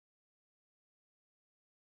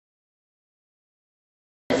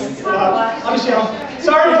Michelle.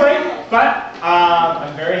 Sorry to wait, but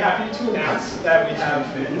I'm very happy to announce that we have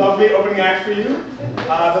a lovely opening act for you.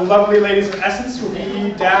 The lovely ladies of Essence will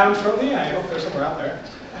be down shortly. I hope they're somewhere out there.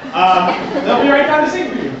 They'll be right down to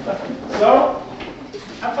sing for you. So,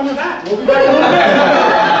 have fun with that. We'll be back in a little bit.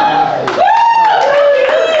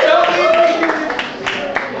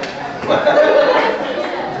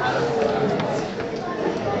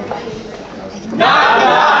 Knock,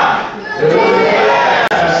 knock! Who there?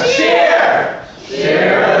 Cheer!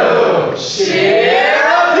 Cheer who? Cheer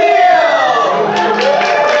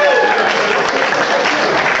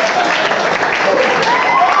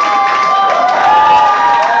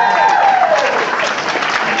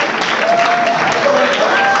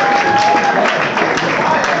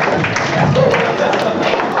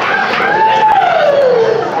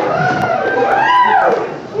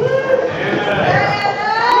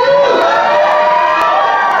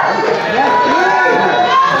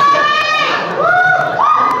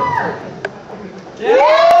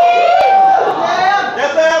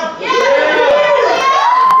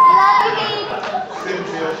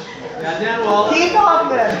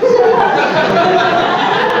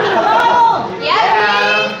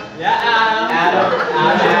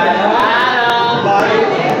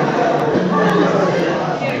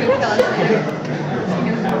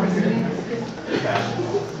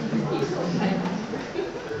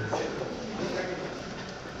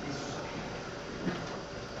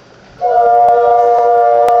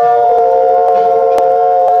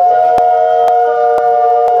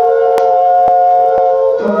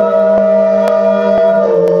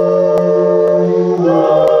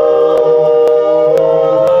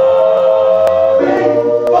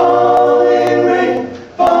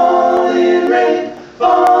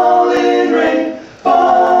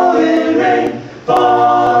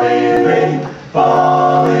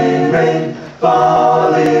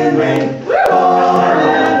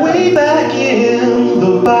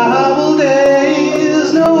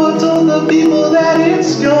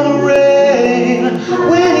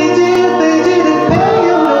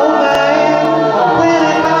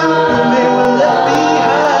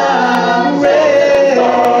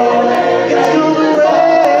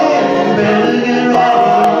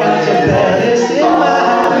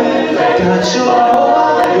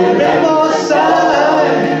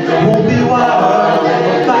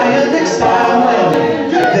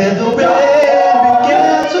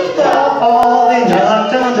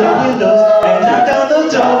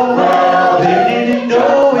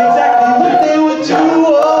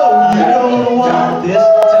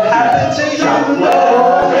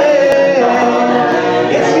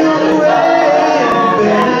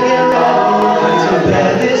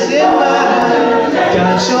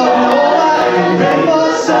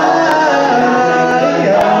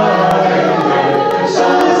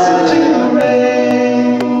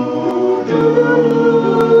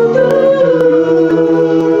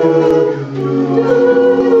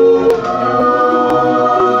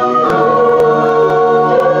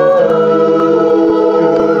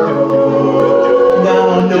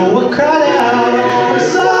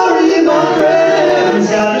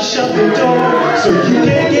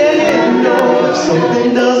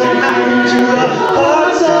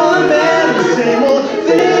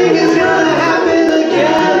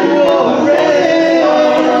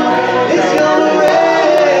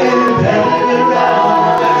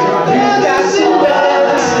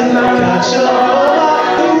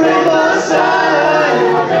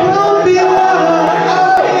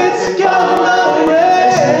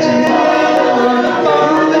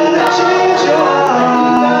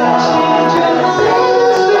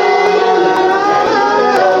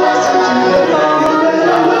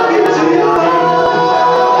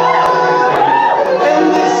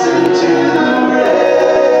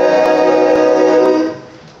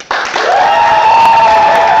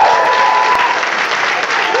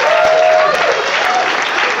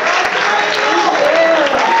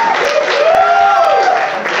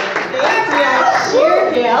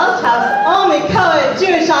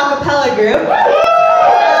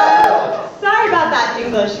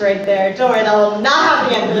right there. Don't worry, that will not happen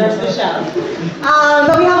again for the rest of the show.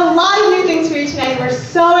 But we have a lot of new things for you tonight. We're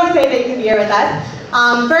so excited that you can be here with us.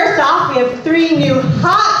 First off, we have 3 new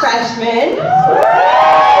hot freshmen.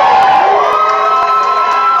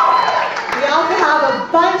 We also have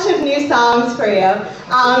a bunch of new songs for you.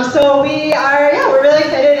 So we're really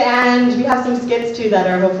excited, and we have some skits too that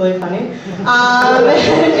are hopefully funny.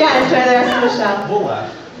 Yeah, enjoy the rest of the show. We'll laugh.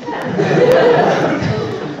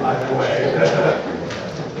 By the way.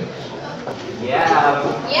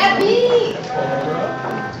 Yeah. Yeah, B.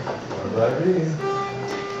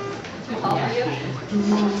 All right.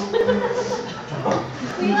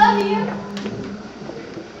 We love you.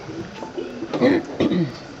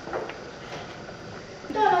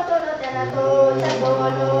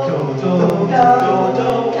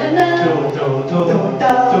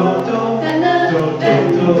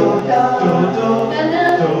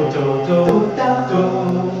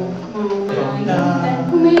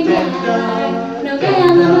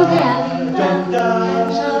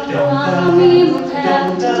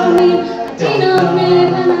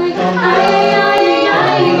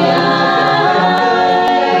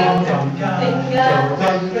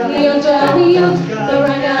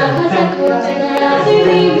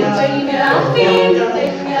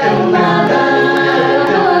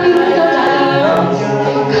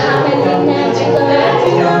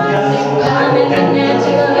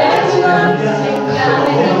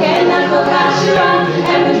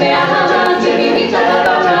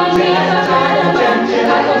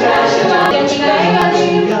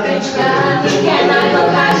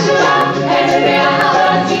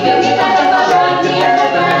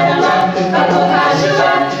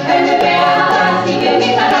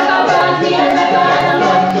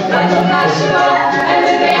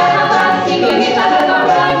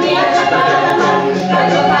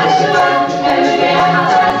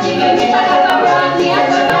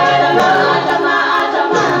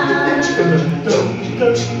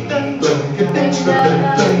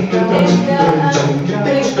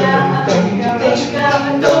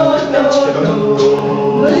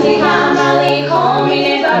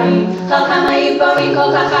 Kau kamai bori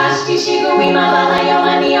kau kakashi shigu mi malaya